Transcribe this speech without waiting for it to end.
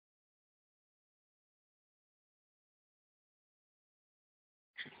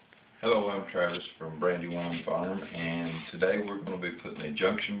Hello, I'm Travis from Brandywine Farm, and today we're going to be putting a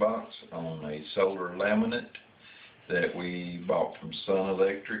junction box on a solar laminate that we bought from Sun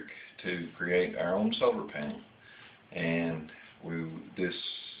Electric to create our own solar panel. And this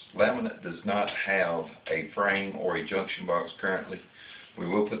laminate does not have a frame or a junction box currently. We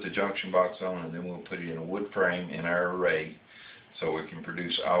will put the junction box on, and then we'll put it in a wood frame in our array so we can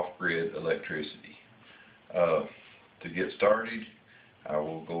produce off-grid electricity. To get started, I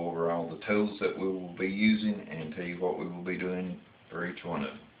will go over all the tools that we will be using and tell you what we will be doing for each one of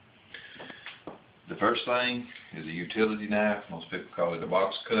them. The first thing is a utility knife. Most people call it a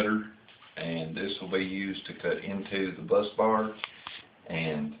box cutter, and this will be used to cut into the bus bar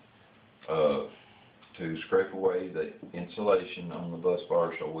and to scrape away the insulation on the bus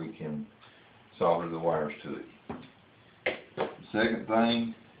bar so we can solder the wires to it. The second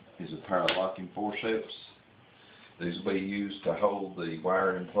thing is a pair of locking forceps. These will be used to hold the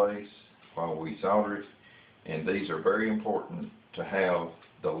wire in place while we solder it, and these are very important to have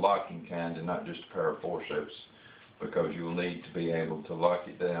the locking kind and not just a pair of forceps, because you will need to be able to lock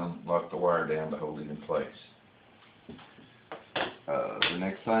the wire down to hold it in place. The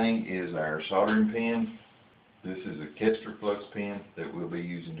next thing is our soldering pin. This is a Kester flux pin that we'll be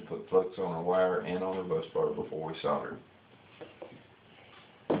using to put flux on our wire and on our bus bar before we solder.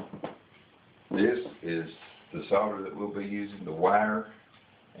 This is the solder that we'll be using, the wire,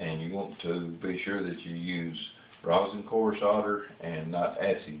 and you want to be sure that you use rosin core solder and not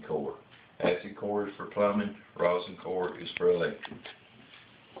acid core. Acid core is for plumbing, rosin core is for electric.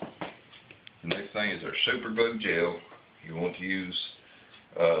 The next thing is our super glue gel. You want to use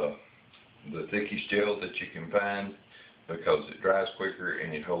the thickest gel that you can find because it dries quicker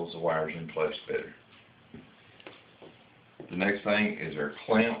and it holds the wires in place better. The next thing is our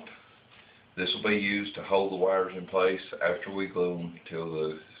clamp. This will be used to hold the wires in place after we glue them till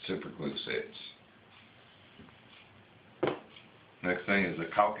the super glue sets. Next thing is a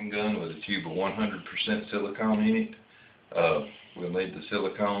caulking gun with a tube of 100% silicone in it. We'll need the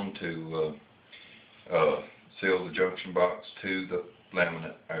silicone to seal the junction box to the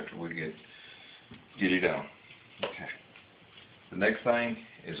laminate after we get it on. Okay. The next thing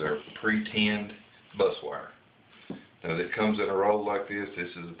is our pre-tinned bus wire. Now that comes in a roll like this. This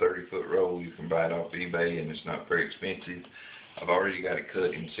is a 30-foot roll. You can buy it off eBay and it's not very expensive. I've already got it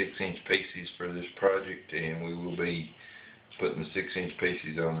cut in 6-inch pieces for this project, and we will be putting the 6-inch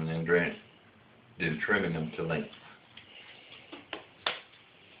pieces on and then trimming them to length.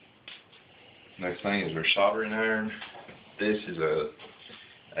 Next thing is our soldering iron. This is a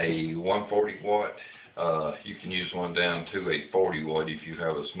 140 watt. You can use one down to a 40 watt if you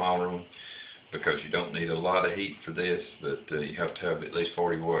have a smaller one, because you don't need a lot of heat for this, but you have to have at least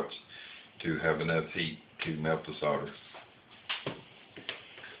 40 watts to have enough heat to melt the solder.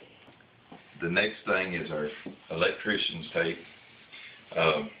 The next thing is our electrician's tape.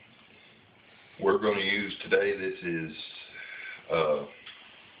 We're going to use today, this is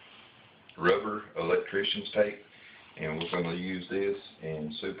rubber electrician's tape, and we're going to use this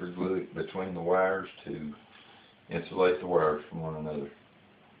and super glue it between the wires to insulate the wires from one another.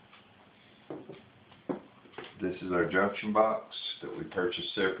 This is our junction box that we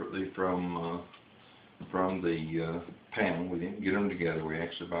purchased separately from the panel. We didn't get them together. We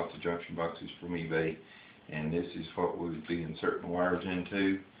actually bought the junction boxes from eBay, and this is what we'll be inserting wires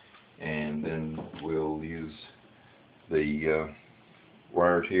into, and then we'll use the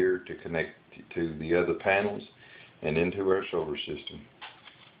wires here to connect to the other panels and into our solar system.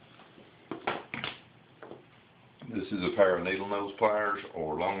 This is a pair of needle nose pliers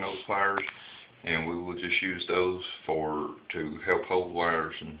or long nose pliers, and we will just use those to help hold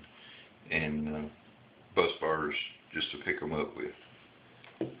wires and bus bars just to pick them up with.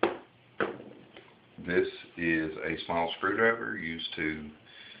 This is a small screwdriver used to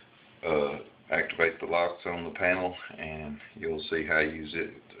activate the locks on the panel, and you'll see how I use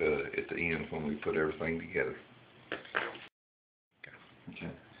it at the end when we put everything together.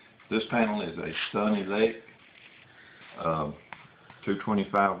 Okay. This panel is a Sun Electric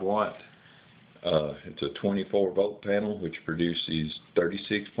 225 watt. It's a 24 volt panel which produces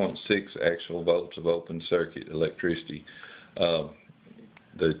 36.6 actual volts of open circuit electricity.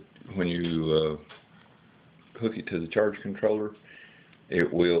 When you hook it to the charge controller,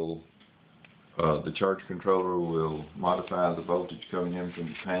 the charge controller will modify the voltage coming in from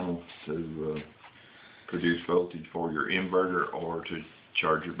the panel to produce voltage for your inverter or to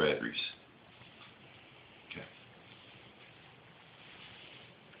charge your batteries. Okay.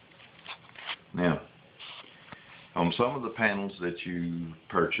 Now, on some of the panels that you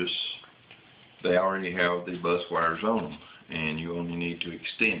purchase, they already have the bus wires on them, and you only need to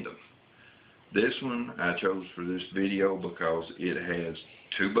extend them. This one I chose for this video because it has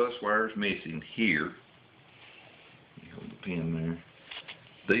 2 bus wires missing here. Hold the pin there.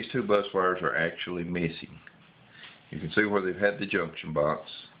 These 2 bus wires are actually missing. You can see where they've had the junction box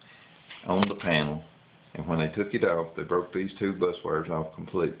on the panel, and when they took it off, they broke these 2 bus wires off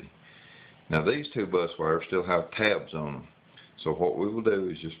completely. Now these 2 bus wires still have tabs on them. So what we will do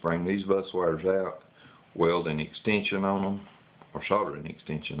is just bring these bus wires out, weld an extension on them, or solder an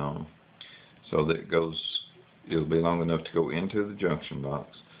extension on them, so that it'll be long enough to go into the junction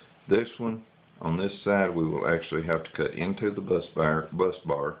box. This one, on this side, we will actually have to cut into the bus bar,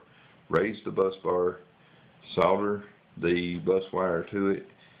 raise the bus bar, solder the bus wire to it,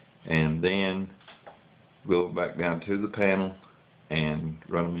 and then go back down to the panel and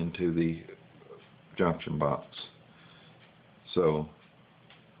run them into the junction box. So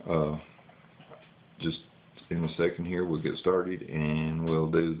just in a second here we'll get started, and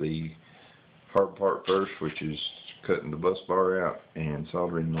we'll do the hard part first, which is cutting the bus bar out and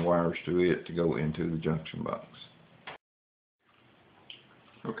soldering the wires to it to go into the junction box.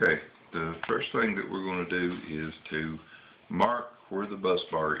 Okay, the first thing that we're going to do is to mark where the bus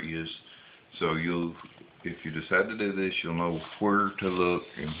bar is. So if you decide to do this, you'll know where to look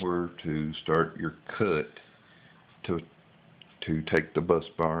and where to start your cut to take the bus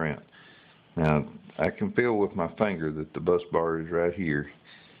bar out. Now I can feel with my finger that the bus bar is right here,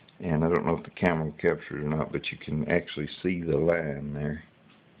 and I don't know if the camera captured it or not, but you can actually see the line there.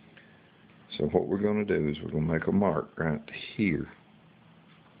 So what we're going to do is we're going to make a mark right here,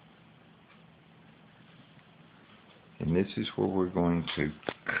 and this is where we're going to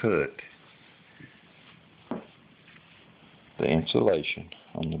cut the insulation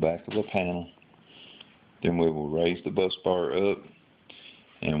on the back of the panel. Then we will raise the bus bar up,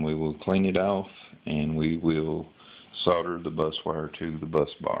 and we will clean it off, and we will solder the bus wire to the bus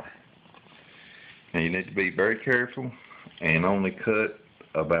bar. Now you need to be very careful and only cut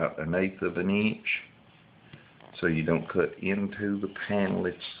about 1/8 of an inch, so you don't cut into the panel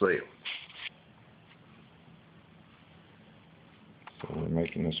itself. So we're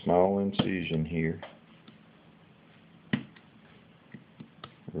making a small incision here,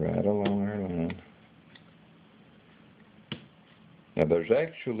 right along our line. Now there's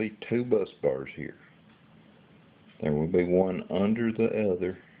actually 2 bus bars here. There will be one under the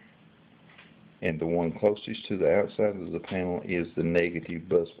other, and the one closest to the outside of the panel is the negative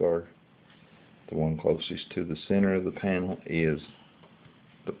bus bar. The one closest to the center of the panel is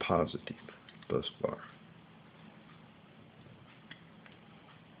the positive bus bar.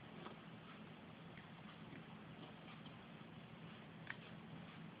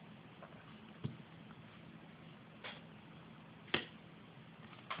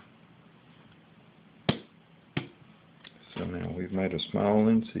 So now we've made a small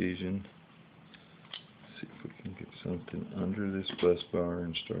incision. Let's see if we can get something under this bus bar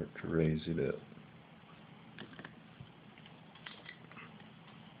and start to raise it up.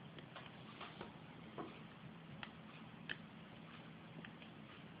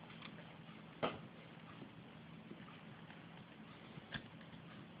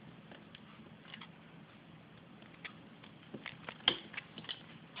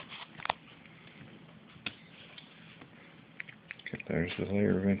 There's the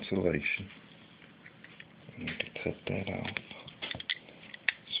layer of insulation. We need to cut that off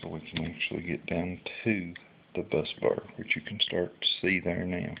so we can actually get down to the bus bar, which you can start to see there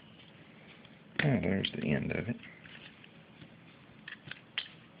now. Now there's the end of it.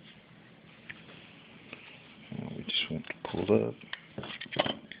 Now we just want to pull up.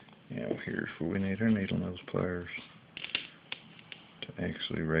 Now here's where we need our needle nose pliers to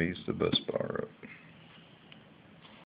actually raise the bus bar up.